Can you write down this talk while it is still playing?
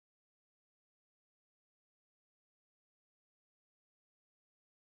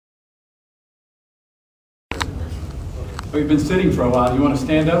Well, you've been sitting for a while. You want to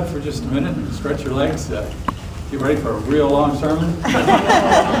stand up for just a minute and stretch your legs? Get ready for a real long sermon?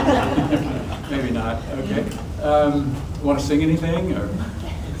 Maybe not. Okay. Want to sing anything? Or?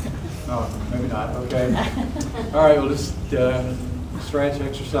 No, maybe not. Okay. All right, we'll just stretch,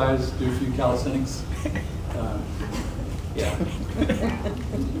 exercise, do a few calisthenics. Yeah.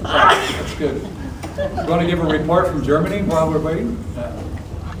 That's good. You want to give a report from Germany while we're waiting?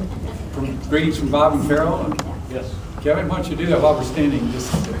 Greetings from Bob and Carol? Yes. Kevin, why don't you do that while we're standing?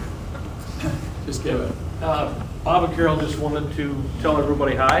 Just give it. Bob and Carol just wanted to tell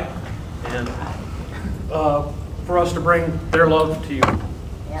everybody hi, and for us to bring their love to you.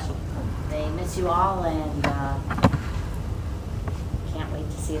 Yep. They miss you all, and can't wait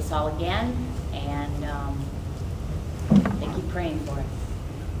to see us all again. And they keep praying for us.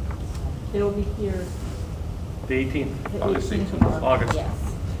 It'll be here. The 18th. August 18th. August. Yes.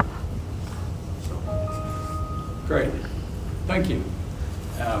 Great. Thank you.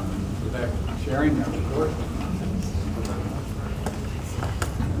 With that sharing that report.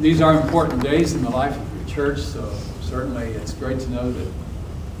 These are important days in the life of your church, so certainly it's great to know that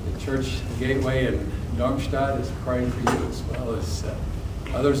the church, the Gateway in Darmstadt, is praying for you as well as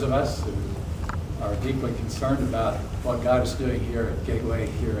others of us who are deeply concerned about what God is doing here at Gateway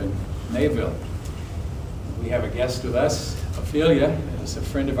here in Mayville. We have a guest with us, Ophelia, is a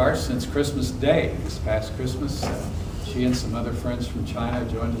friend of ours since Christmas Day, this past Christmas. She and some other friends from China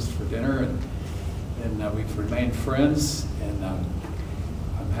joined us for dinner, and we've remained friends. And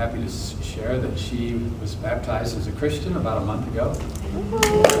I'm happy to share that she was baptized as a Christian about a month ago.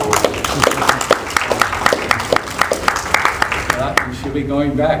 And she'll be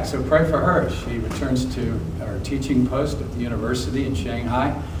going back, so pray for her. She returns to her teaching post at the university in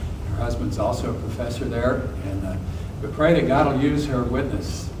Shanghai. Her husband's also a professor there, and we pray that God will use her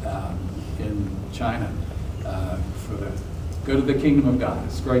witness in China for the good of the kingdom of God.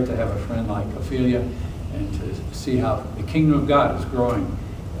 It's great to have a friend like Ophelia and to see how the kingdom of God is growing,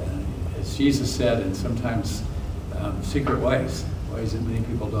 as Jesus said, in sometimes secret ways that many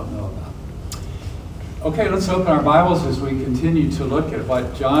people don't know about. Okay, let's open our Bibles as we continue to look at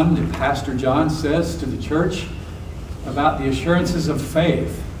what Pastor John says to the church about the assurances of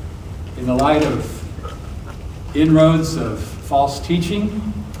faith in the light of inroads of false teaching,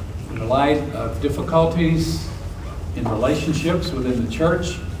 in the light of difficulties in relationships within the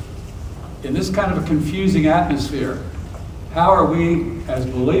church. In this kind of a confusing atmosphere, how are we as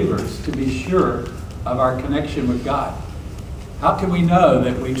believers to be sure of our connection with God? How can we know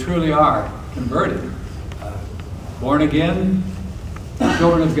that we truly are converted, born again,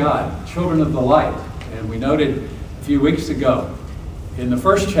 children of God, children of the light? And we noted a few weeks ago in the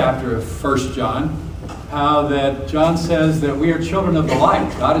first chapter of 1 John, how that John says that we are children of the light.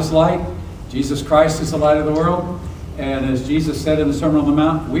 God is light. Jesus Christ is the light of the world. And as Jesus said in the Sermon on the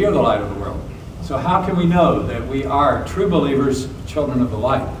Mount, we are the light of the world. So how can we know that we are true believers, children of the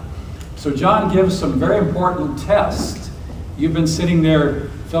light? So John gives some very important tests. You've been sitting there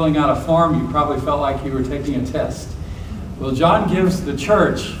filling out a form. You probably felt like you were taking a test. Well, John gives the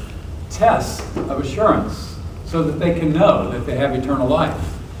church tests of assurance so that they can know that they have eternal life,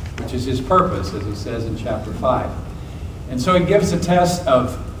 which is his purpose, as he says in chapter 5. And so he gives a test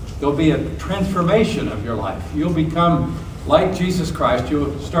of, there'll be a transformation of your life. You'll become like Jesus Christ.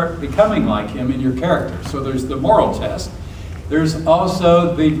 You'll start becoming like him in your character. So there's the moral test. There's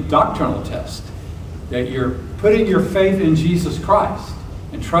also the doctrinal test, that you're putting your faith in Jesus Christ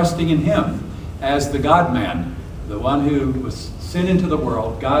and trusting in him as the God-man, the one who was sent into the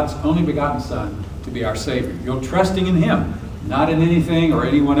world, God's only begotten Son, to be our Savior. You're trusting in him, not in anything or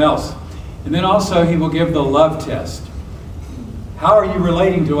anyone else. And then also he will give the love test. How are you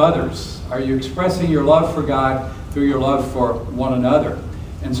relating to others? Are you expressing your love for God through your love for one another?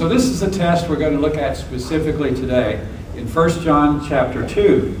 And so this is a test we're going to look at specifically today in 1 John chapter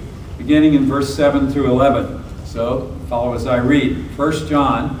 2, beginning in verse 7 through 11. So follow as I read. 1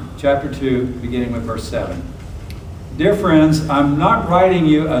 John chapter 2, beginning with verse 7. Dear friends, I'm not writing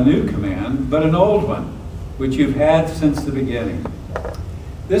you a new command, but an old one, which you've had since the beginning.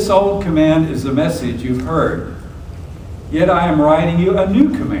 This old command is the message you've heard. Yet I am writing you a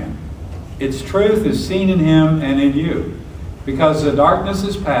new command. Its truth is seen in him and in you, because the darkness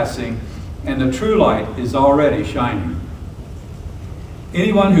is passing and the true light is already shining.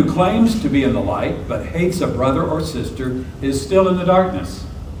 Anyone who claims to be in the light but hates a brother or sister is still in the darkness.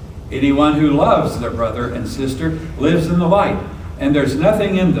 Anyone who loves their brother and sister lives in the light, and there's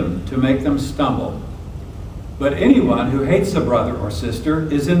nothing in them to make them stumble. But anyone who hates a brother or sister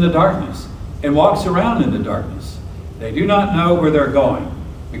is in the darkness and walks around in the darkness. They do not know where they're going,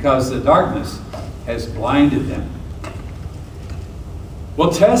 because the darkness has blinded them.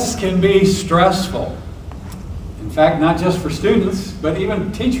 Well, tests can be stressful. In fact, not just for students, but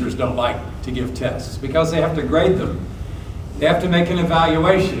even teachers don't like to give tests because they have to grade them. They have to make an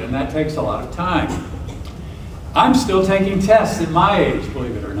evaluation, and that takes a lot of time. I'm still taking tests at my age,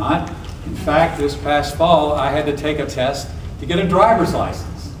 believe it or not. In fact, this past fall, I had to take a test to get a driver's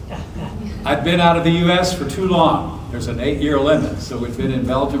license. I've been out of the U.S. for too long. There's an 8-year limit, so we've been in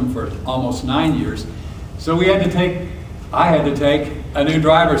Belgium for almost 9 years. So I had to take a new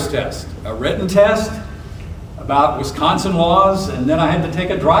driver's test, a written test about Wisconsin laws, and then I had to take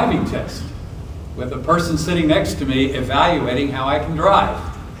a driving test with a person sitting next to me evaluating how I can drive.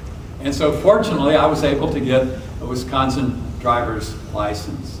 And so fortunately, I was able to get a Wisconsin driver's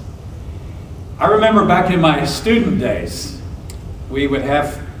license. I remember back in my student days, we would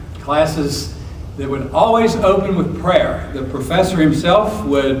have classes that would always open with prayer. The professor himself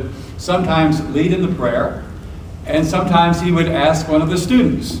would sometimes lead in the prayer, and sometimes he would ask one of the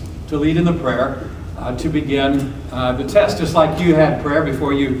students to lead in the prayer to begin the test, just like you had prayer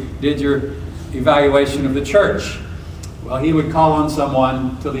before you did your evaluation of the church. Well, he would call on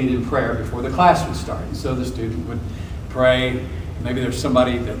someone to lead in prayer before the class would start. And so the student would pray. Maybe there's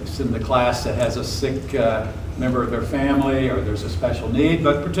somebody that's in the class that has a sick member of their family, or there's a special need,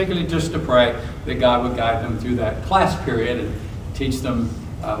 but particularly just to pray that God would guide them through that class period and teach them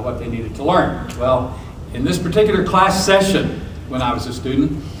what they needed to learn. Well, in this particular class session, when I was a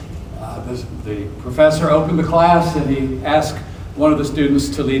student, the professor opened the class and he asked one of the students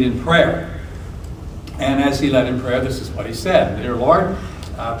to lead in prayer. And as he led in prayer, this is what he said: "Dear Lord,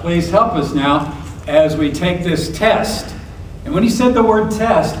 please help us now as we take this test." And when he said the word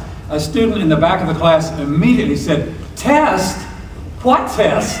test, a student in the back of the class immediately said, "Test? What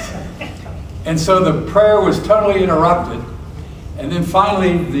test?" And so the prayer was totally interrupted. And then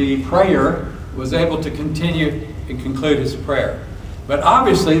finally the prayer was able to continue and conclude his prayer. But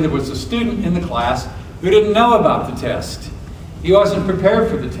obviously there was a student in the class who didn't know about the test. He wasn't prepared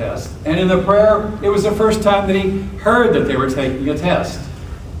for the test. And in the prayer, it was the first time that he heard that they were taking a test.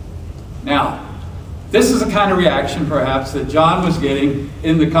 Now, this is the kind of reaction, perhaps, that John was getting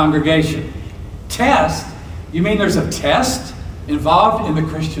in the congregation. Test? You mean there's a test involved in the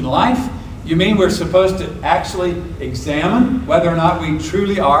Christian life? You mean we're supposed to actually examine whether or not we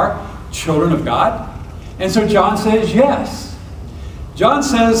truly are children of God? And so John says yes. John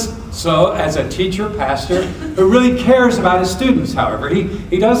says so as a teacher, pastor, who really cares about his students, however.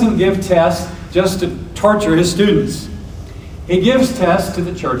 He doesn't give tests just to torture his students. He gives tests to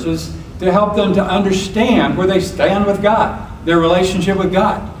the churches to help them to understand where they stand with God, their relationship with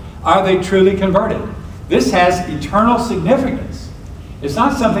God. Are they truly converted? This has eternal significance. It's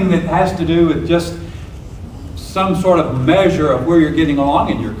not something that has to do with just some sort of measure of where you're getting along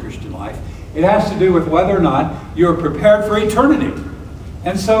in your Christian life. It has to do with whether or not you're prepared for eternity.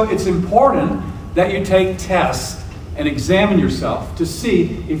 And so it's important that you take tests and examine yourself to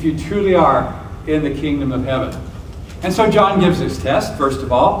see if you truly are in the kingdom of heaven. And so John gives this test, first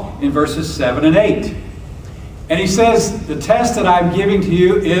of all, in verses 7 and 8. And he says, the test that I'm giving to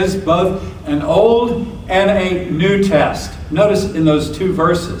you is both an old and a new test. Notice in those two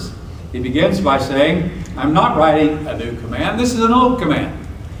verses, he begins by saying, I'm not writing a new command, this is an old command.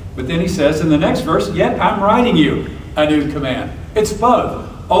 But then he says in the next verse, yet I'm writing you a new command. It's both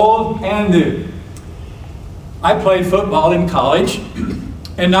old and new. I played football in college,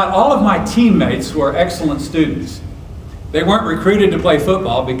 and not all of my teammates were excellent students. They weren't recruited to play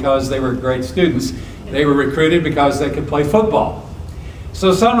football because they were great students. They were recruited because they could play football.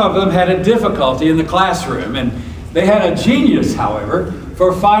 So some of them had a difficulty in the classroom, and they had a genius, however,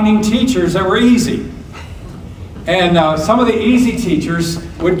 for finding teachers that were easy. And some of the easy teachers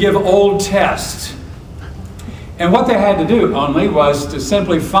would give old tests. And what they had to do only was to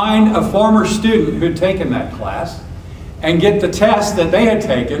simply find a former student who had taken that class and get the test that they had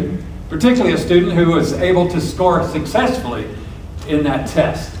taken, particularly a student who was able to score successfully in that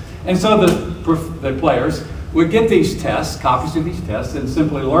test. And so the players would get these tests, copies of these tests, and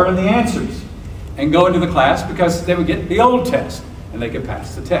simply learn the answers and go into the class because they would get the old test and they could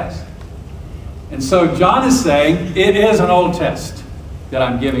pass the test. And so John is saying it is an old test that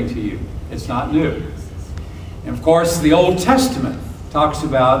I'm giving to you. It's not new. And of course, the Old Testament talks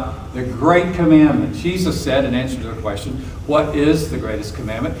about the great commandment. Jesus said in answer to the question, what is the greatest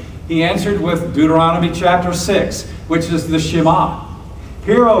commandment? He answered with Deuteronomy chapter 6, which is the Shema.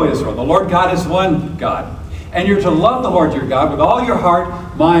 Hear, O Israel, the Lord God is one God, and you're to love the Lord your God with all your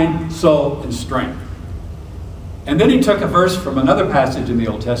heart, mind, soul, and strength. And then he took a verse from another passage in the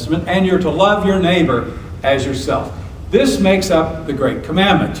Old Testament, and you're to love your neighbor as yourself. This makes up the great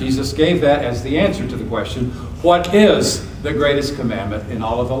commandment. Jesus gave that as the answer to the question, what is the greatest commandment in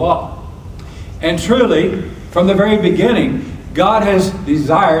all of the law. And truly, from the very beginning, God has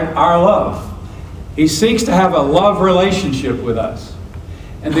desired our love. He seeks to have a love relationship with us.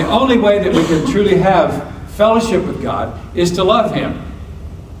 And the only way that we can truly have fellowship with God is to love Him.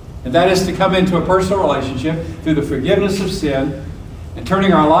 And that is to come into a personal relationship through the forgiveness of sin and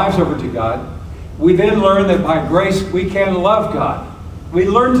turning our lives over to God. We then learn that by grace we can love God. We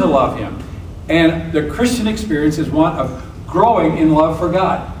learn to love Him. And the Christian experience is one of growing in love for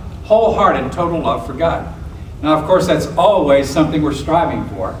God. Wholehearted, total love for God. Now, of course, that's always something we're striving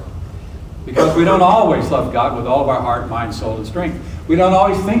for, because we don't always love God with all of our heart, mind, soul, and strength. We don't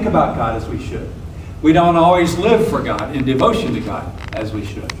always think about God as we should. We don't always live for God in devotion to God as we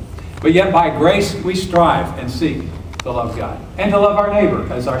should. But yet, by grace, we strive and seek to love God and to love our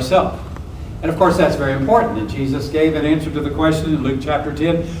neighbor as ourselves. And of course, that's very important. And Jesus gave an answer to the question in Luke chapter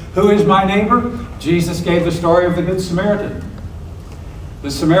 10, who is my neighbor? Jesus gave the story of the Good Samaritan.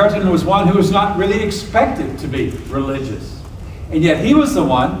 The Samaritan was one who was not really expected to be religious. And yet he was the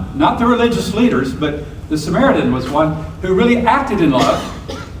one, not the religious leaders, but the Samaritan was one who really acted in love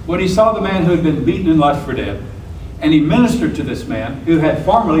when he saw the man who had been beaten and left for dead. And he ministered to this man who had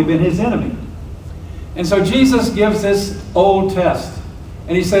formerly been his enemy. And so Jesus gives this old test.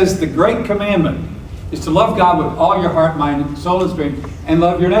 And he says the great commandment is to love God with all your heart, mind, soul, and strength, and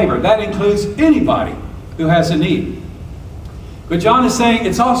love your neighbor. That includes anybody who has a need. But John is saying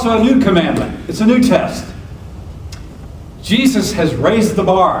it's also a new commandment. It's a new test. Jesus has raised the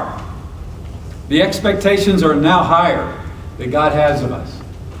bar. The expectations are now higher that God has of us.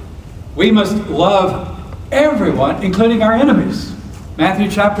 We must love everyone, including our enemies. Matthew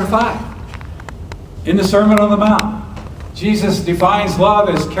chapter 5. In the Sermon on the Mount, Jesus defines love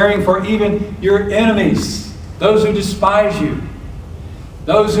as caring for even your enemies, those who despise you,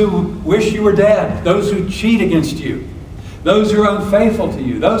 those who wish you were dead, those who cheat against you, those who are unfaithful to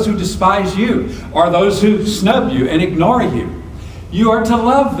you, those who despise you, or those who snub you and ignore you. You are to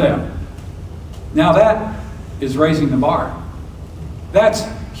love them. Now that is raising the bar. That's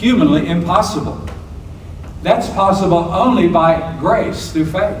humanly impossible. That's possible only by grace through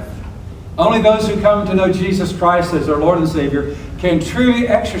faith. Only those who come to know Jesus Christ as their Lord and Savior can truly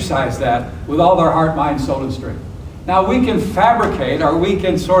exercise that with all their heart, mind, soul, and strength. Now we can fabricate, or we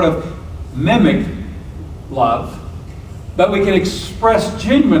can sort of mimic love, but we can express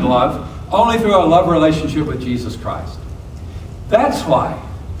genuine love only through a love relationship with Jesus Christ. That's why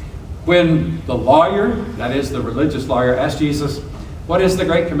when the lawyer, that is the religious lawyer, asked Jesus, what is the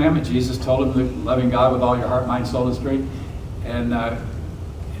great commandment? Jesus told him that loving God with all your heart, mind, soul, and strength.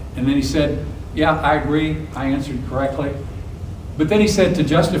 And then he said, yeah, I agree. I answered correctly. But then he said to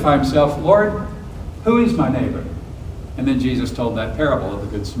justify himself, Lord, who is my neighbor? And then Jesus told that parable of the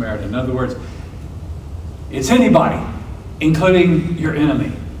Good Samaritan. In other words, it's anybody, including your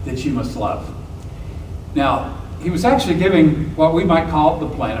enemy, that you must love. Now, he was actually giving what we might call the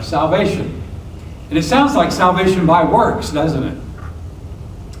plan of salvation. And it sounds like salvation by works, doesn't it?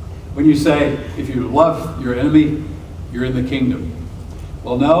 When you say, if you love your enemy, you're in the kingdom.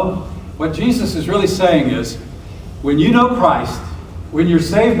 Well, no. What Jesus is really saying is, when you know Christ, when you're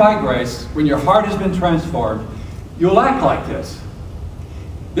saved by grace, when your heart has been transformed, you'll act like this.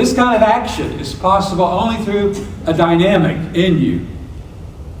 This kind of action is possible only through a dynamic in you,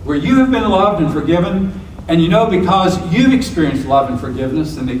 where you have been loved and forgiven, and you know because you've experienced love and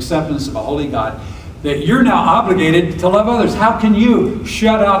forgiveness and the acceptance of a holy God, that you're now obligated to love others. How can you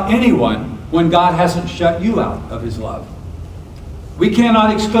shut out anyone when God hasn't shut you out of His love? We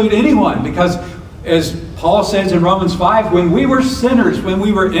cannot exclude anyone because, as Paul says in Romans 5, when we were sinners, when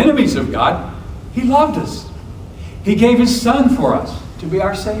we were enemies of God, He loved us. He gave His Son for us to be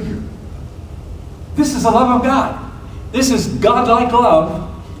our Savior. This is the love of God. This is God-like love.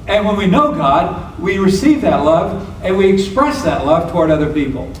 And when we know God, we receive that love and we express that love toward other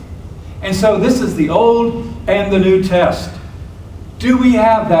people. And so this is the old and the new test. Do we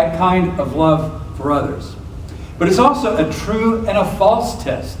have that kind of love for others? But it's also a true and a false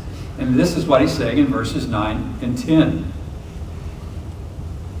test. And this is what he's saying in verses 9 and 10.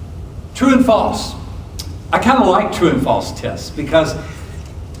 True and false. I kind of like true and false tests because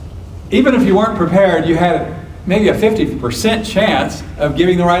even if you weren't prepared, you had maybe a 50% chance of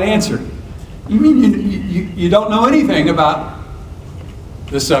giving the right answer. You mean you don't know anything about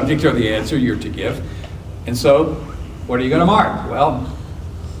the subject or the answer you're to give. And so, what are you going to mark? Well,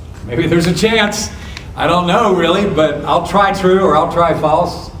 maybe there's a chance. I don't know really, but I'll try true or I'll try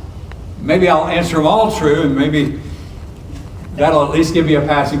false. Maybe I'll answer them all true and maybe that'll at least give me a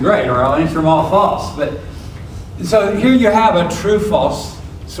passing grade, or I'll answer them all false. But so here you have a true-false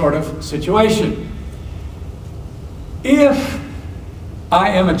sort of situation. If I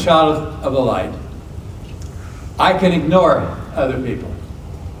am a child of the light, I can ignore other people.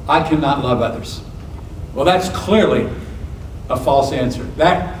 I cannot love others. Well, that's clearly a false answer.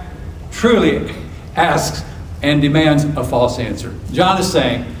 That truly asks and demands a false answer. John is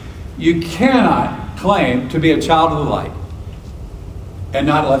saying, you cannot claim to be a child of the light and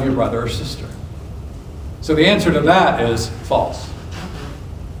not love your brother or sister. So the answer to that is false.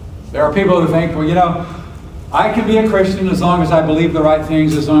 There are people who think, well, you know, I can be a Christian as long as I believe the right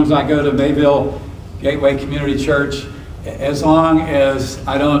things, as long as I go to Mayville Gateway Community Church, as long as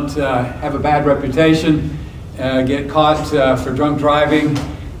I don't have a bad reputation, get caught for drunk driving,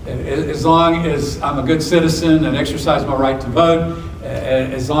 as long as I'm a good citizen and exercise my right to vote,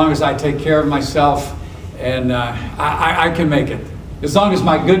 as long as I take care of myself, and I can make it. As long as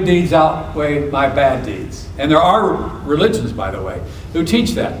my good deeds outweigh my bad deeds. And there are religions, by the way, who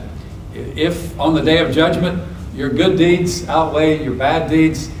teach that. If on the day of judgment your good deeds outweigh your bad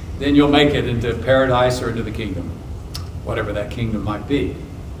deeds, then you'll make it into paradise or into the kingdom, whatever that kingdom might be.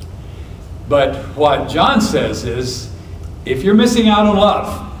 But what John says is, if you're missing out on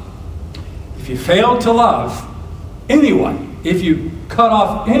love, if you fail to love anyone, if you cut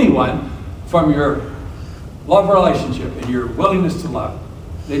off anyone from your love relationship and your willingness to love,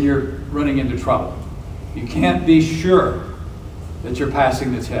 then you're running into trouble. You can't be sure that you're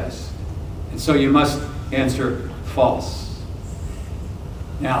passing the test. And so you must answer false.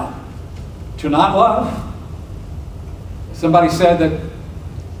 Now, to not love, somebody said that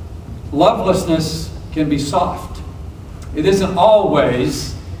lovelessness can be soft. It isn't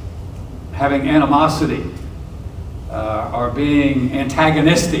always having animosity or being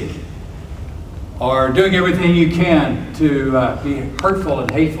antagonistic or doing everything you can to be hurtful and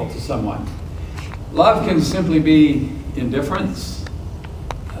hateful to someone. Love can simply be indifference.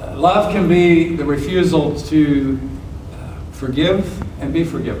 Love can be the refusal to forgive and be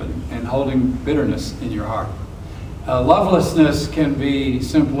forgiven and holding bitterness in your heart. Lovelessness can be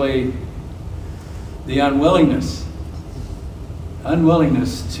simply the unwillingness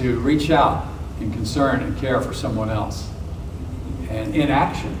to reach out in concern and care for someone else. And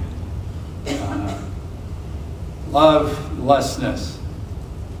inaction. Lovelessness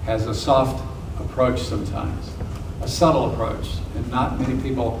has a soft approach sometimes, a subtle approach, and not many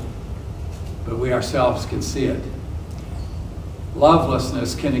people, but we ourselves can see it.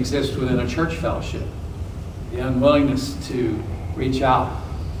 Lovelessness can exist within a church fellowship. The unwillingness to reach out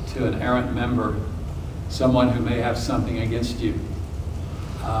to an errant member, someone who may have something against you,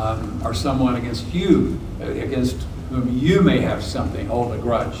 or someone against you, against whom you may have something, hold a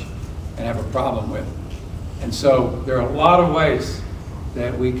grudge, and have a problem with. And so there are a lot of ways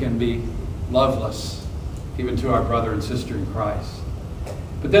that we can be loveless, even to our brother and sister in Christ.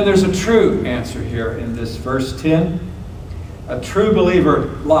 But then there's a true answer here in this verse 10. A true believer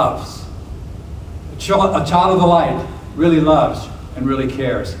loves. A child of the light really loves and really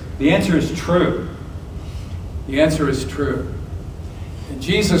cares. The answer is true. The answer is true. And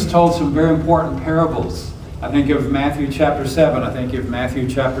Jesus told some very important parables. I think of Matthew chapter 7. I think of Matthew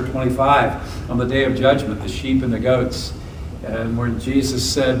chapter 25 on the day of judgment, the sheep and the goats. And where Jesus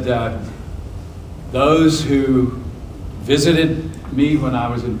said, those who visited me when I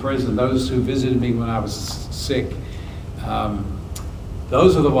was in prison, those who visited me when I was sick,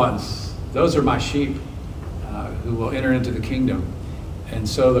 those are the ones, those are my sheep who will enter into the kingdom. And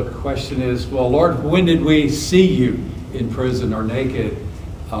so the question is, well, Lord, when did we see you in prison or naked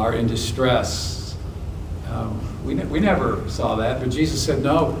or in distress? We never saw that, but Jesus said,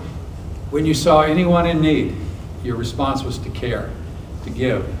 no, when you saw anyone in need, your response was to care, to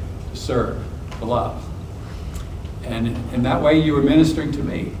give, to serve, to love. And in that way you were ministering to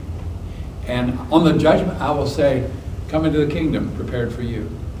me. And on the judgment, I will say, come into the kingdom prepared for you.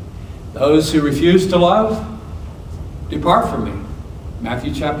 Those who refuse to love, depart from me.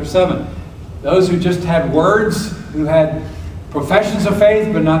 Matthew chapter 7. Those who just had words, who had professions of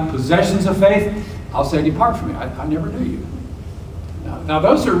faith but not possessions of faith, I'll say, depart from me. I never knew you. Now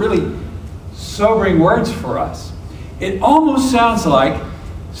those are really sobering words for us. It almost sounds like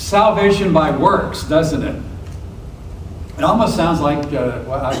salvation by works, doesn't it? It almost sounds like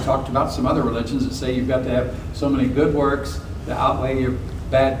what I've talked about some other religions that say you've got to have so many good works to outweigh your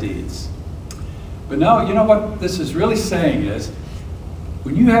bad deeds. But no, you know what this is really saying is,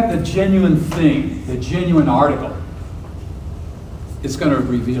 when you have the genuine thing, the genuine article, it's going to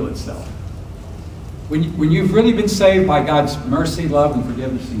reveal itself. When you've really been saved by God's mercy, love, and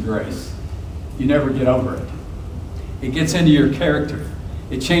forgiveness and grace, you never get over it. It gets into your character.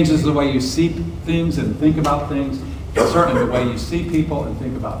 It changes the way you see things and think about things, and certainly the way you see people and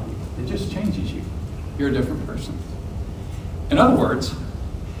think about people. It just changes you. You're a different person. In other words,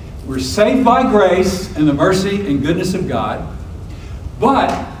 we're saved by grace and the mercy and goodness of God, but,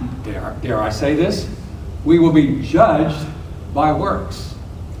 dare I say this, we will be judged by works.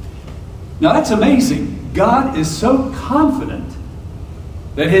 Now that's amazing. God is so confident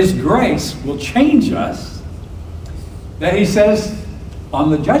that His grace will change us that He says on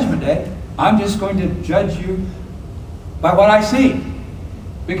the judgment day, I'm just going to judge you by what I see,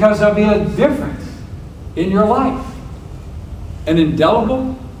 because there'll be a difference in your life. An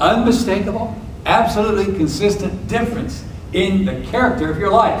indelible, unmistakable, absolutely consistent difference in the character of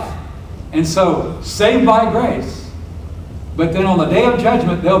your life. And so, saved by grace, but then on the day of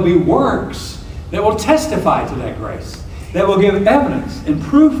judgment, there'll be works that will testify to that grace, that will give evidence and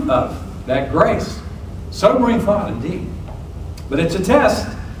proof of that grace. Sobering thought indeed. But it's a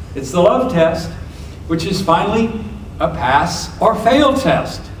test. It's the love test, which is finally a pass or fail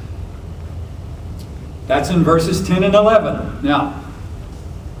test. That's in verses 10 and 11. Now,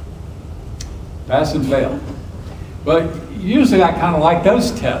 pass and fail. But usually I kind of like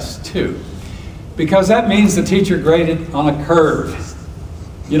those tests too, because that means the teacher graded on a curve.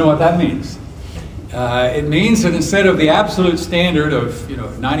 You know what that means? It means that instead of the absolute standard of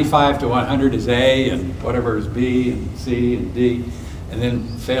 95 to 100 is A, and whatever is B and C and D, and then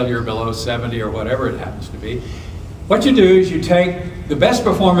failure below 70 or whatever it happens to be, what you do is you take the best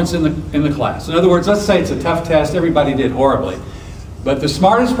performance in the class. In other words, let's say it's a tough test, everybody did horribly, but the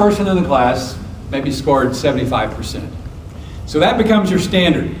smartest person in the class maybe scored 75%. So that becomes your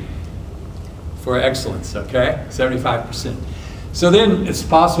standard for excellence, okay? 75%. So then it's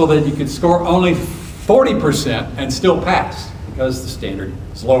possible that you could score only 40% and still pass, because the standard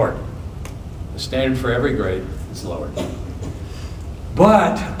is lowered. The standard for every grade is lowered.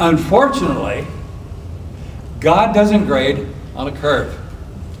 But unfortunately, God doesn't grade on a curve.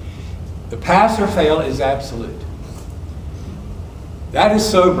 The pass or fail is absolute. That is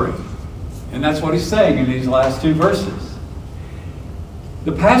sobering. And that's what he's saying in these last two verses.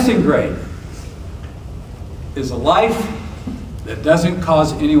 The passing grade is a life that doesn't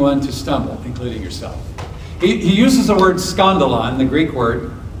cause anyone to stumble, including yourself. He uses the word skandalon, the Greek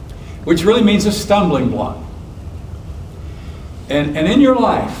word, which really means a stumbling block. And in your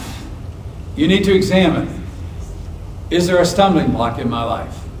life, you need to examine, is there a stumbling block in my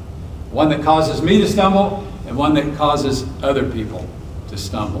life? One that causes me to stumble and one that causes other people to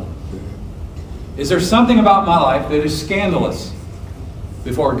stumble. Is there something about my life that is scandalous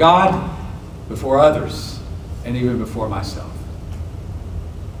before God, before others, and even before myself?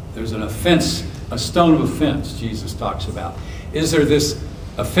 There's an offense, a stone of offense Jesus talks about. Is there this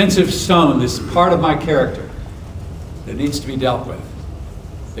offensive stone, this part of my character that needs to be dealt with,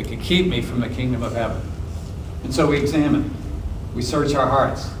 that can keep me from the kingdom of heaven? And so we examine, we search our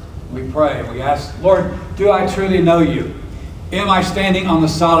hearts, we pray, we ask, Lord, do I truly know you? Am I standing on the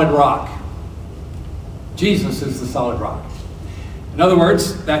solid rock? Jesus is the solid rock. In other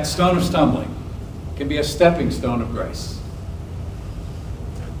words, that stone of stumbling can be a stepping stone of grace.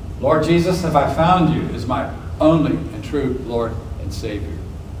 Lord Jesus, have I found you as my only and true Lord and Savior?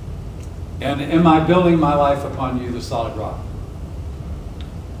 And am I building my life upon you, the solid rock?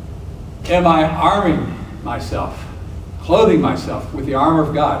 Am I arming myself, clothing myself with the armor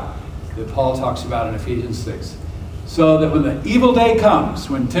of God that Paul talks about in Ephesians 6? So that when the evil day comes,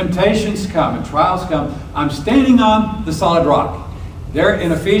 when temptations come and trials come, I'm standing on the solid rock. There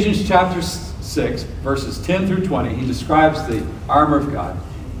in Ephesians chapter 6, verses 10 through 20, he describes the armor of God.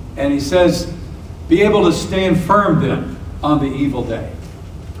 And he says, be able to stand firm then on the evil day.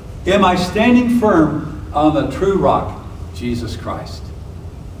 Am I standing firm on the true rock, Jesus Christ?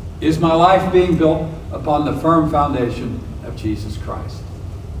 Is my life being built upon the firm foundation of Jesus Christ?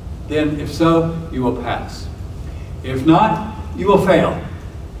 Then, if so, you will pass. If not, you will fail.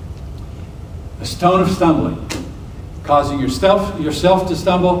 A stone of stumbling, causing yourself to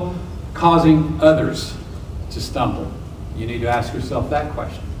stumble, causing others to stumble. You need to ask yourself that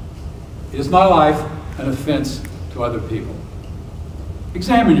question. Is my life an offense to other people?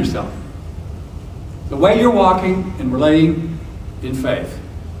 Examine yourself. The way you're walking and relating in faith,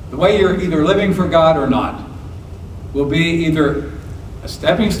 the way you're either living for God or not, will be either a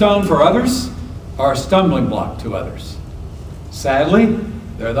stepping stone for others or a stumbling block to others. Sadly,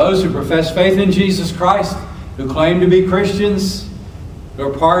 there are those who profess faith in Jesus Christ, who claim to be Christians, who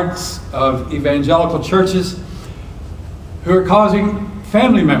are parts of evangelical churches, who are causing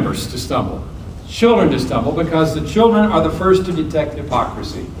family members to stumble, children to stumble, because the children are the first to detect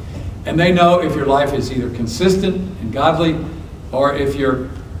hypocrisy. And they know if your life is either consistent and godly or if you're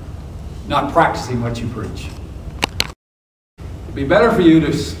not practicing what you preach. It'd be better for you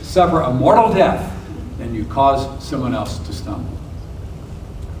to suffer a mortal death then you cause someone else to stumble.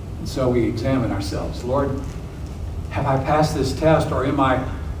 And so we examine ourselves. Lord, have I passed this test, or am I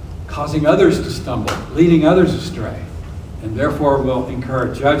causing others to stumble, leading others astray? And therefore will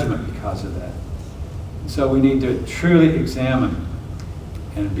incur judgment because of that. And so we need to truly examine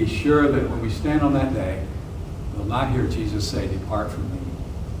and be sure that when we stand on that day, we'll not hear Jesus say, "Depart from me,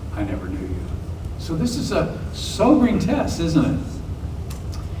 I never knew you." So this is a sobering test, isn't it?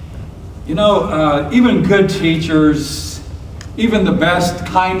 You know, even good teachers, even the best,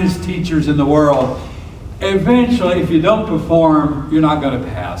 kindest teachers in the world, eventually, if you don't perform, you're not going to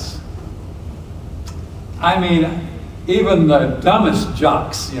pass. I mean, even the dumbest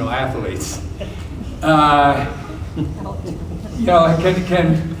jocks, athletes,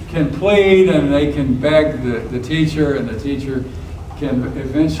 can plead, and they can beg the teacher, and the teacher can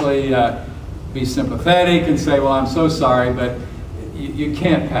eventually be sympathetic and say, "Well, I'm so sorry, but you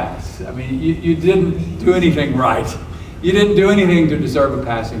can't pass. I mean, you didn't do anything right. You didn't do anything to deserve a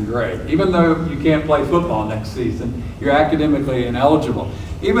passing grade. Even though you can't play football next season, you're academically ineligible."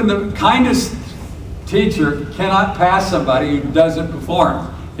 Even the kindest teacher cannot pass somebody who doesn't perform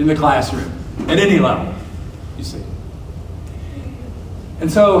in the classroom at any level, you see.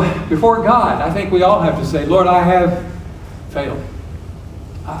 And so before God, I think we all have to say, "Lord, I have failed.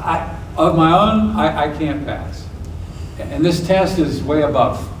 Of my own, I can't pass. And this test is way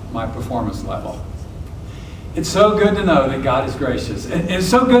above my performance level." It's so good to know that God is gracious. And it's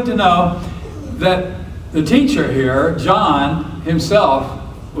so good to know that the teacher here, John himself,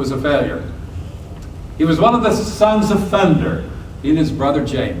 was a failure. He was one of the sons of thunder, he and his brother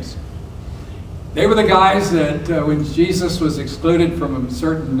James. They were the guys that when Jesus was excluded from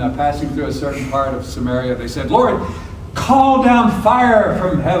passing through a certain part of Samaria, they said, "Lord, call down fire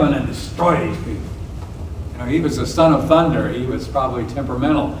from heaven and destroy these people." He was a son of thunder. He was probably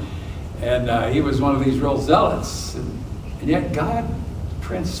temperamental. And he was one of these real zealots. And yet God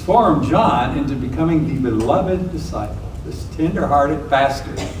transformed John into becoming the beloved disciple, this tender-hearted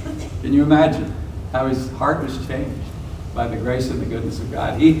pastor. Can you imagine how his heart was changed by the grace and the goodness of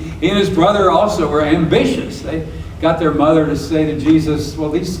God? He and his brother also were ambitious. They got their mother to say to Jesus, "Well,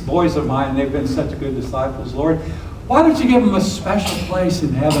 these boys of mine, they've been such good disciples. Lord, why don't you give them a special place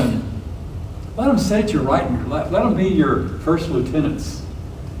in heaven? Let them sit at your right and your left. Let them be your first lieutenants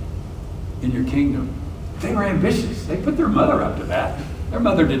in your kingdom." They were ambitious. They put their mother up to that. Their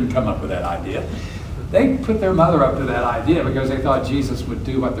mother didn't come up with that idea. They put their mother up to that idea because they thought Jesus would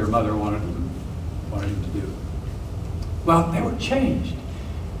do what their mother wanted him to do. Well, they were changed.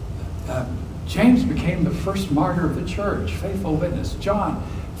 James became the first martyr of the church, faithful witness. John,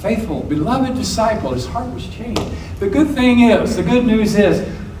 faithful, beloved disciple. His heart was changed. The good news is,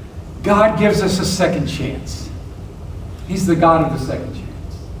 God gives us a second chance. He's the God of the second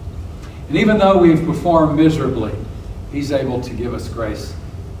chance. And even though we've performed miserably, He's able to give us grace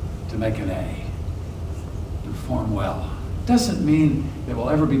to make an A, to perform well. It doesn't mean that we'll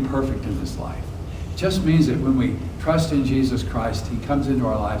ever be perfect in this life. It just means that when we trust in Jesus Christ, He comes into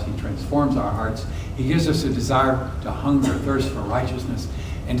our lives, He transforms our hearts, He gives us a desire to hunger, thirst for righteousness,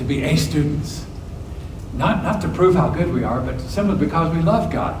 and to be A students. Not to prove how good we are, but simply because we love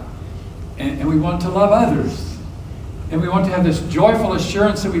God. And we want to love others. And we want to have this joyful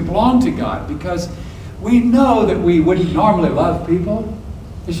assurance that we belong to God, because we know that we wouldn't normally love people.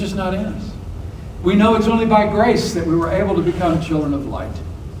 It's just not in us. We know it's only by grace that we were able to become children of light.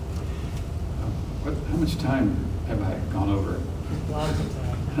 How much time have I gone over? Lots of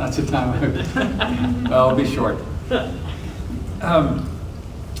time. Lots of time. Well, I'll be short.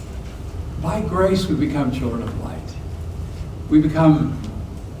 By grace we become children of light. We become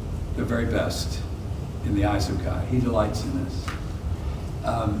the very best in the eyes of God. He delights in us.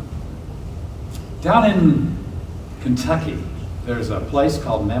 Down in Kentucky, there's a place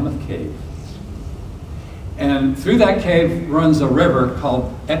called Mammoth Cave. And through that cave runs a river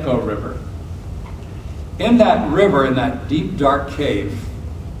called Echo River. In that river, in that deep, dark cave,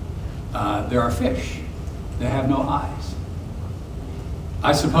 there are fish. They have no eyes.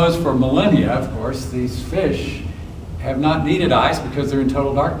 I suppose for millennia, of course, these fish have not needed eyes because they're in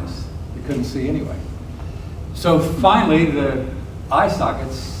total darkness. They couldn't see anyway. So finally, the eye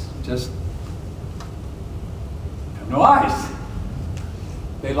sockets just have no eyes.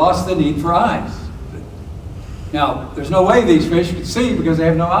 They lost the need for eyes. Now, there's no way these fish could see because they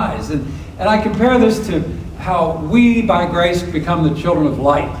have no eyes. And I compare this to how we, by grace, become the children of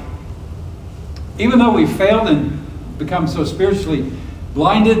light. Even though we failed and become so spiritually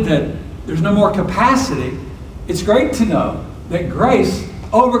blinded that there's no more capacity, it's great to know that grace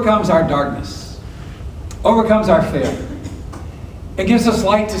overcomes our darkness, overcomes our failure. It gives us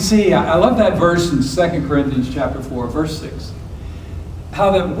light to see. I love that verse in 2 Corinthians chapter 4, verse 6.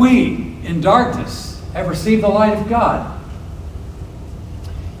 How that we, in darkness, have received the light of God.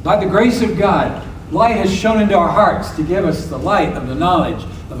 By the grace of God, light has shone into our hearts to give us the light of the knowledge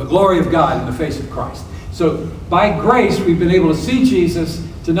of the glory of God in the face of Christ. So by grace, we've been able to see Jesus,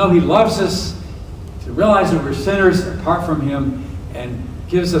 to know He loves us, to realize that we're sinners apart from Him, and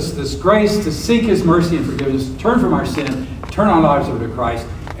gives us this grace to seek His mercy and forgiveness, turn from our sin, turn our lives over to Christ,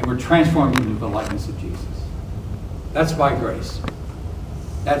 and we're transformed into the likeness of Jesus. That's by grace.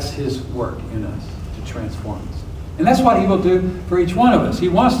 That's His work in us to transform us. And that's what He will do for each one of us. He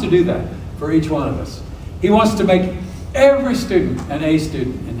wants to do that for each one of us. He wants to make every student an A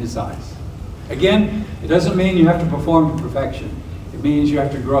student in His eyes. Again, it doesn't mean you have to perform to perfection. It means you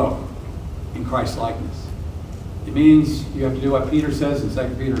have to grow in Christ's likeness. It means you have to do what Peter says in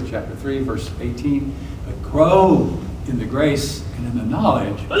 2 Peter chapter 3, verse 18, but grow in the grace and in the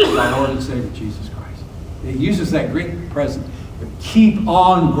knowledge of our Lord and Savior Jesus Christ. It uses that Greek present, but keep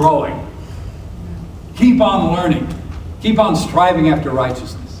on growing. Keep on learning. Keep on striving after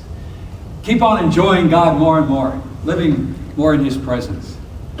righteousness. Keep on enjoying God more and more, living more in His presence.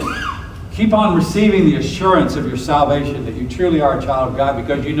 Keep on receiving the assurance of your salvation that you truly are a child of God,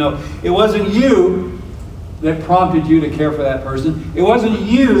 because you know it wasn't you that prompted you to care for that person. It wasn't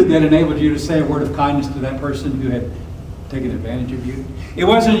you that enabled you to say a word of kindness to that person who had taken advantage of you. It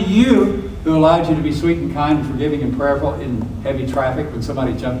wasn't you who allowed you to be sweet and kind and forgiving and prayerful in heavy traffic when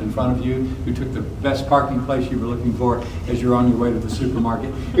somebody jumped in front of you, who took the best parking place you were looking for as you're on your way to the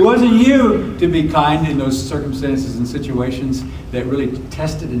supermarket. It wasn't you to be kind in those circumstances and situations that really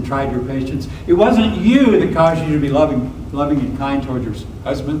tested and tried your patience. It wasn't you that caused you to be loving and kind toward your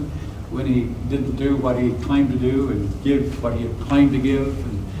husband when he didn't do what he claimed to do and give what he had claimed to give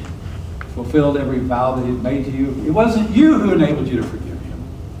and fulfilled every vow that he had made to you. It wasn't you who enabled you to forgive him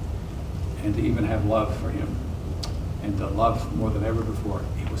and to even have love for him and to love more than ever before.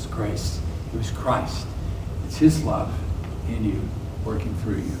 It was grace. It was Christ. It's His love in you, working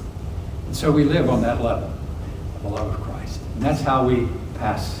through you. And so we live on that level of the love of Christ. And that's how we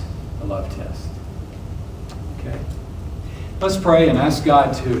pass the love test. Okay? Let's pray and ask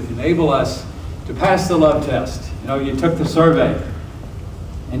God to enable us to pass the love test. You know, you took the survey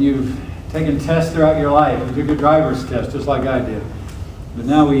and you've taken tests throughout your life. You took a driver's test just like I did. But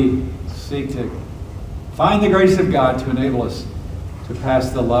now we seek to find the grace of God to enable us to pass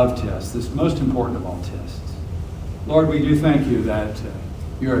the love test, this most important of all tests. Lord, we do thank you that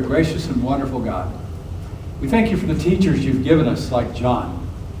you're a gracious and wonderful God. We thank you for the teachers you've given us, like John.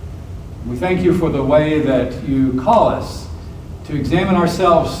 We thank you for the way that you call us to examine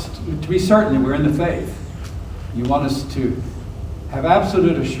ourselves, to be certain that we're in the faith. You want us to have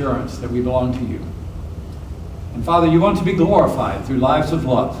absolute assurance that we belong to you. And Father, you want to be glorified through lives of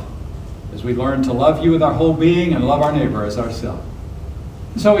love as we learn to love you with our whole being and love our neighbor as ourselves.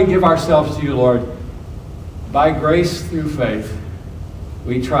 And so we give ourselves to you, Lord. By grace through faith,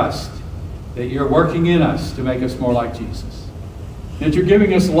 we trust that you're working in us to make us more like Jesus. That you're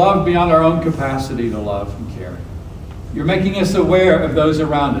giving us love beyond our own capacity to love and care. You're making us aware of those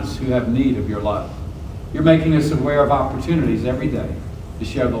around us who have need of your love. You're making us aware of opportunities every day to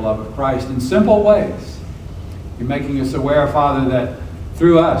share the love of Christ in simple ways. You're making us aware, Father, that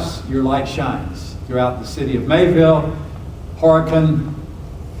through us, your light shines throughout the city of Mayville, Horicon,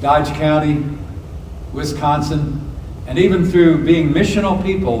 Dodge County, Wisconsin, and even through being missional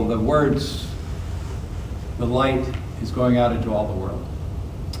people, the light is going out into all the world.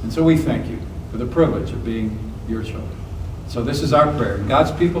 And so we thank you for the privilege of being your children. So this is our prayer.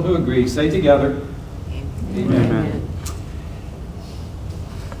 God's people who agree, say together, Amen.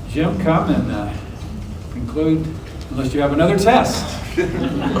 Jim, come and conclude, unless you have another test.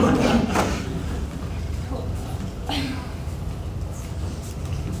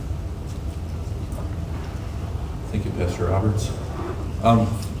 Thank you, Pastor Roberts.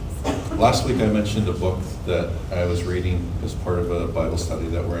 Last week I mentioned a book that I was reading as part of a Bible study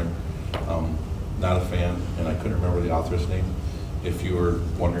that we're in. Not a fan, and I couldn't remember the author's name. If you were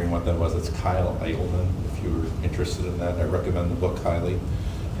wondering what that was, it's Kyle Eitelman. If you were interested in that, I recommend the book highly.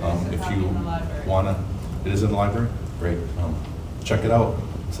 If you want to, it is in the library? Great. Check it out.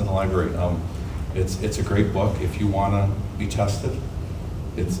 It's in the library. It's a great book if you want to be tested.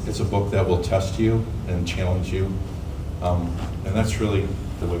 It's a book that will test you and challenge you. And that's really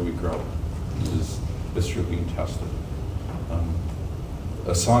the way we grow, is through being tested.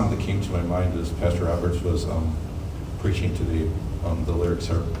 A song that came to my mind as Pastor Roberts was preaching today. The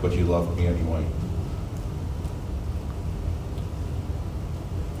lyrics are, "But you love me anyway."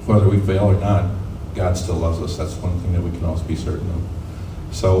 Whether we fail or not, God still loves us. That's one thing that we can always be certain of.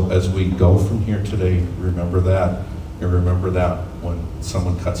 So as we go from here today, remember that, and remember that when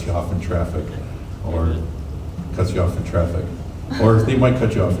someone cuts you off in traffic, or cuts you off in traffic, or they might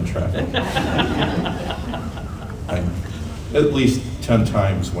cut you off in traffic. At least 10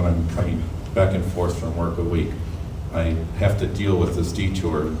 times when I'm coming back and forth from work a week, I have to deal with this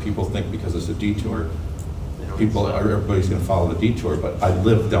detour. People think because it's a detour, everybody's going to follow the detour, but I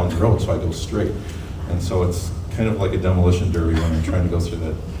live down the road, so I go straight. And so it's kind of like a demolition derby when I'm trying to go through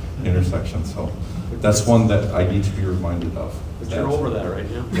that intersection. So that's one that I need to be reminded of. But you're over that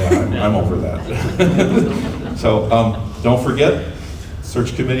right now. Yeah, I'm over that. So don't forget,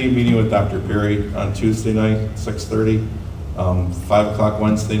 search committee meeting with Dr. Perry on Tuesday night, 6:30. 5 o'clock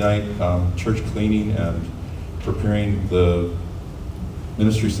Wednesday night, church cleaning and preparing the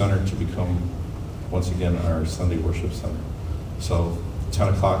ministry center to become, once again, our Sunday worship center. So 10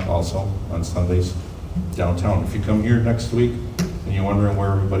 o'clock also on Sundays downtown. If you come here next week and you're wondering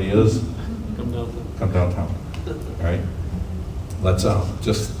where everybody is, come downtown. All right? Let's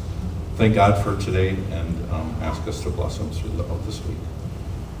just thank God for today and ask us to bless him throughout this week.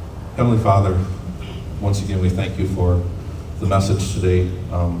 Heavenly Father, once again, we thank you for the message today.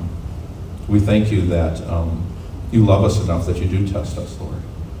 We thank you that you love us enough that you do test us, Lord,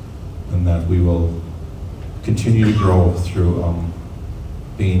 and that we will continue to grow through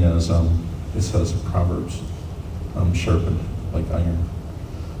being, as it says in Proverbs, sharpened like iron.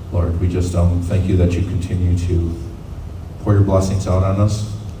 Lord, we just thank you that you continue to pour your blessings out on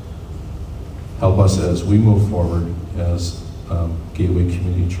us. Help us as we move forward as Gateway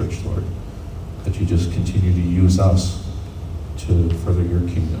Community Church, Lord, that you just continue to use us to further your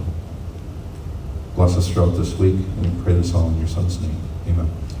kingdom. Bless us throughout this week, and we pray this all in your Son's name. Amen.